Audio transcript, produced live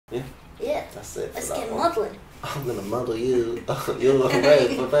Yeah? Yeah. That's it. Let's get muddling. I'm gonna muddle you. You're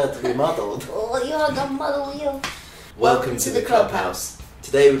very prepared to be muddled. Oh, you're gonna muddle you. Welcome to the Clubhouse.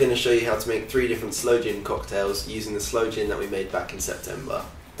 Today we're going to show you how to make 3 different Sloe Gin cocktails using the Sloe Gin that we made back in September.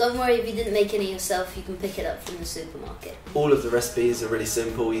 Don't worry if you didn't make any yourself, you can pick it up from the supermarket. All of the recipes are really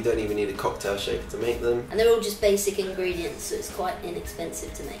simple, you don't even need a cocktail shaker to make them. And they're all just basic ingredients, so it's quite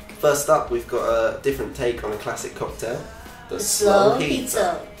inexpensive to make. First up, we've got a different take on a classic cocktail, the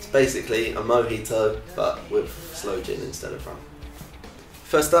Slojito. It's basically a mojito, but with Sloe Gin instead of rum.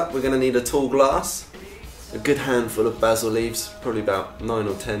 First up, we're going to need a tall glass, a good handful of basil leaves, probably about 9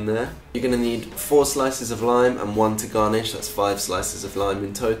 or 10 there. You're going to need 4 slices of lime and 1 to garnish, that's 5 slices of lime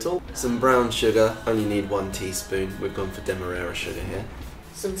in total. Some brown sugar, only need 1 teaspoon, we've gone for Demerara sugar here.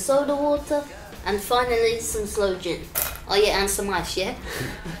 Some soda water, and finally some Sloe Gin. Oh yeah, and some ice, yeah?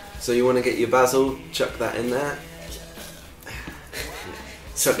 So you want to get your basil, chuck that in there.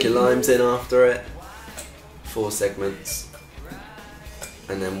 Chuck your limes in after it, 4 segments,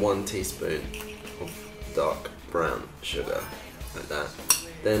 and then 1 teaspoon of dark brown sugar, like that.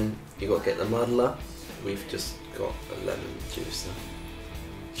 Then you got to get the muddler. We've just got a lemon juicer,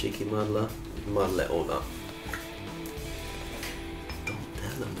 cheeky muddler. Muddle it all up. Don't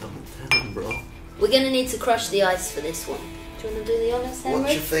tell them, bro. We're going to need to crush the ice for this one. Do you want to do the honours, Henry?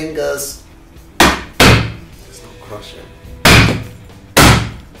 Watch your fingers. It's not crushing.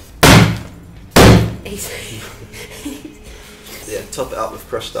 Easy. Yeah, top it up with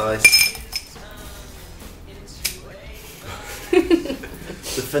crushed ice.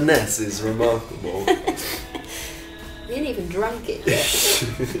 The finesse is remarkable. You ain't even drunk it yet.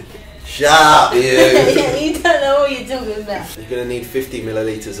 Shut up, you! Yeah, you don't know what you're talking about. You're going to need 50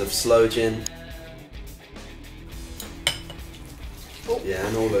 millilitres of Sloe Gin. Oh. Yeah,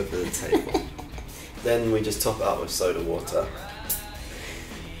 and all over the table. Then we just top it up with soda water.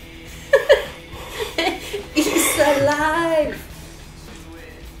 It's alive!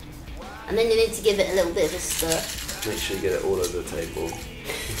 And then you need to give it a little bit of a stir. Make sure you get it all over the table.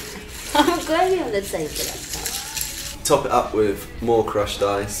 I'm glad you're on the table that time. Top it up with more crushed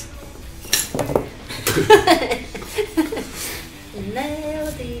ice.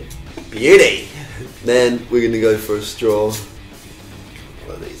 Nailed it. Beauty! Then we're going to go for a straw.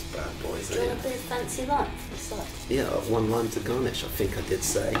 What are these bad boys? Do you want a bit of fancy lime for the side? Yeah, 1 lime to garnish, I think I did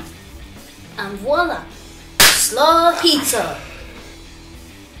say. And voila! Slojito!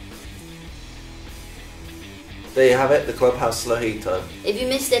 There you have it, the Clubhouse Slojito. If you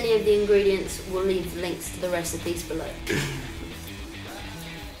missed any of the ingredients, we'll leave links to the recipes below.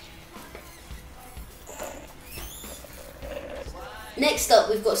 Next up,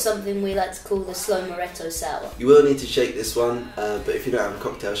 we've got something we like to call the Sloemaretto Sour. You will need to shake this one, but if you don't have a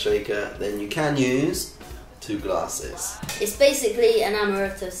cocktail shaker, then you can use 2 glasses. It's basically an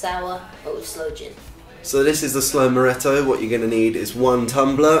Amaretto Sour, but with Sloe Gin. So this is the Sloemaretto. What you're going to need is 1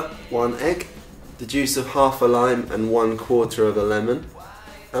 tumbler, 1 egg, the juice of half a lime and 1/4 of a lemon,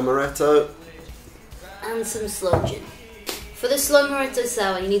 Amaretto, and some Sloe Gin. For the Sloemaretto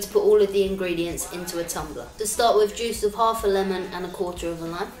Sour, you need to put all of the ingredients into a tumbler. To start with, juice of half a lemon and 1/4 of a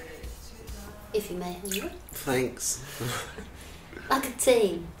lime. If you may, Henry. Thanks. Like a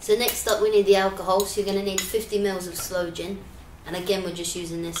team. So next up we need the alcohol, so you're going to need 50 ml of Sloe Gin. And again we're just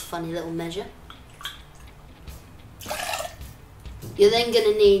using this funny little measure. You're then going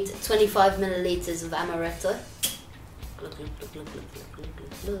to need 25 millilitres of Amaretto. Glug, glug, glug, glug, glug, glug,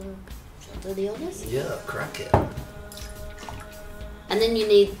 glug, glug. Shall I do the honours? Yeah, crack it. And then you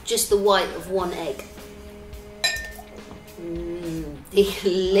need just the white of 1 egg.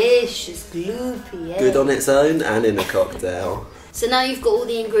 Delicious, gloopy egg. Good on its own and in a cocktail. So now you've got all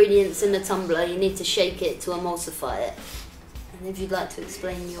the ingredients in the tumbler, you need to shake it to emulsify it. And if you'd like to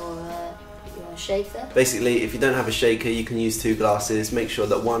explain your shaker. Basically, if you don't have a shaker, you can use 2 glasses. Make sure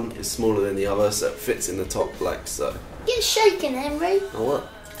that one is smaller than the other so it fits in the top like so. Get shaking, Henry. Oh, what?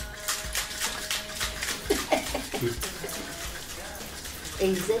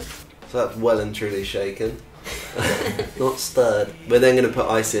 Easy. So that's well and truly shaken. Not stirred. We're then going to put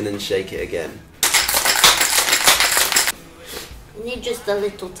ice in and shake it again. You need just a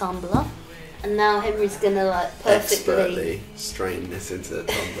little tumbler. And now Henry's going to perfectly... Expertly strain this into the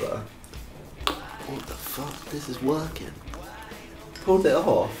tumbler. What the fuck? This is working. Pulled it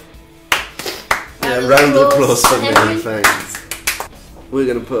off. Yeah, round of applause for me, thanks. We're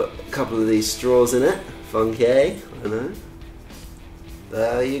going to put a couple of these straws in it. Funky, I know.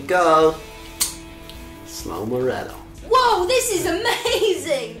 There you go. Sloemaretto. Whoa, this is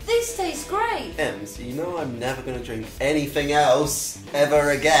amazing! This tastes great! Ems, you know I'm never going to drink anything else ever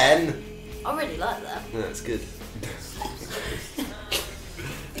again. I really like that. That's good.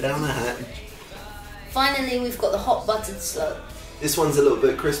 Down the hatch. Finally, we've got the hot buttered sloe. This one's a little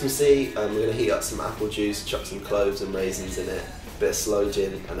bit Christmassy. We're going to heat up some apple juice, chuck some cloves and raisins in it, a bit of Sloe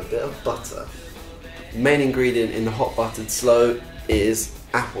Gin and a bit of butter. Main ingredient in the hot buttered sloe is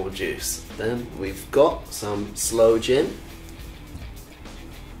apple juice. Then we've got some Sloe Gin,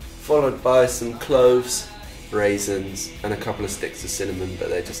 followed by some cloves, raisins and a couple of sticks of cinnamon, but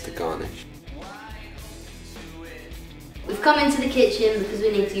they're just a garnish. We've come into the kitchen because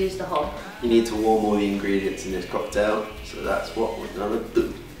we need to use the hob. You need to warm all the ingredients in this cocktail, so that's what we're gonna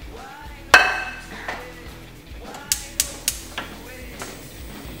do.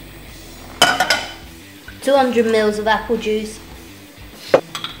 $200 ml of apple juice,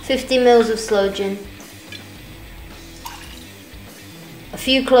 50 ml of Sloe Gin, a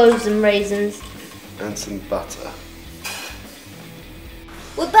few cloves and raisins, and some butter.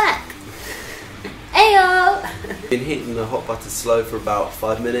 We're back! Ayo! Been heating the hot buttered sloe for about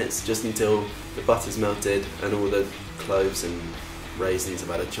 5 minutes, just until the butter's melted and all the cloves and raisins have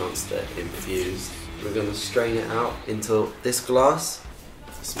had a chance to infuse. We're going to strain it out into this glass,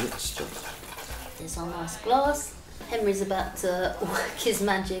 this mixture. There's our nice glass. Henry's about to work his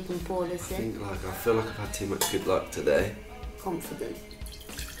magic and pour this in. I feel like I've had too much good luck today. Confident.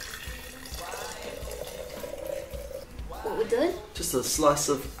 What we're doing? Just a slice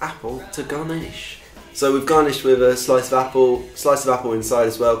of apple to garnish. So we've garnished with a slice of apple inside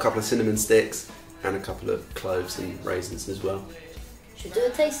as well, a couple of cinnamon sticks, and a couple of cloves and raisins as well. Should we do a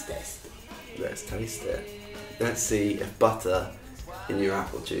taste test? Let's taste it. Let's see if butter in your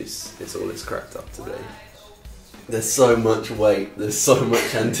apple juice is all it's cracked up to be. There's so much weight, there's so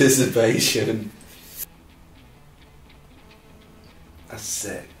much anticipation. That's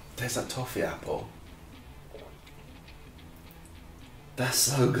sick. There's that toffee apple. That's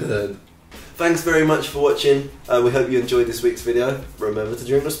so good. Thanks very much for watching. We hope you enjoyed this week's video. Remember to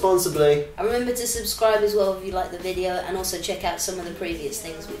drink responsibly. And remember to subscribe as well if you like the video, and also check out some of the previous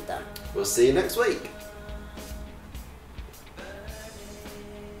things we've done. We'll see you next week.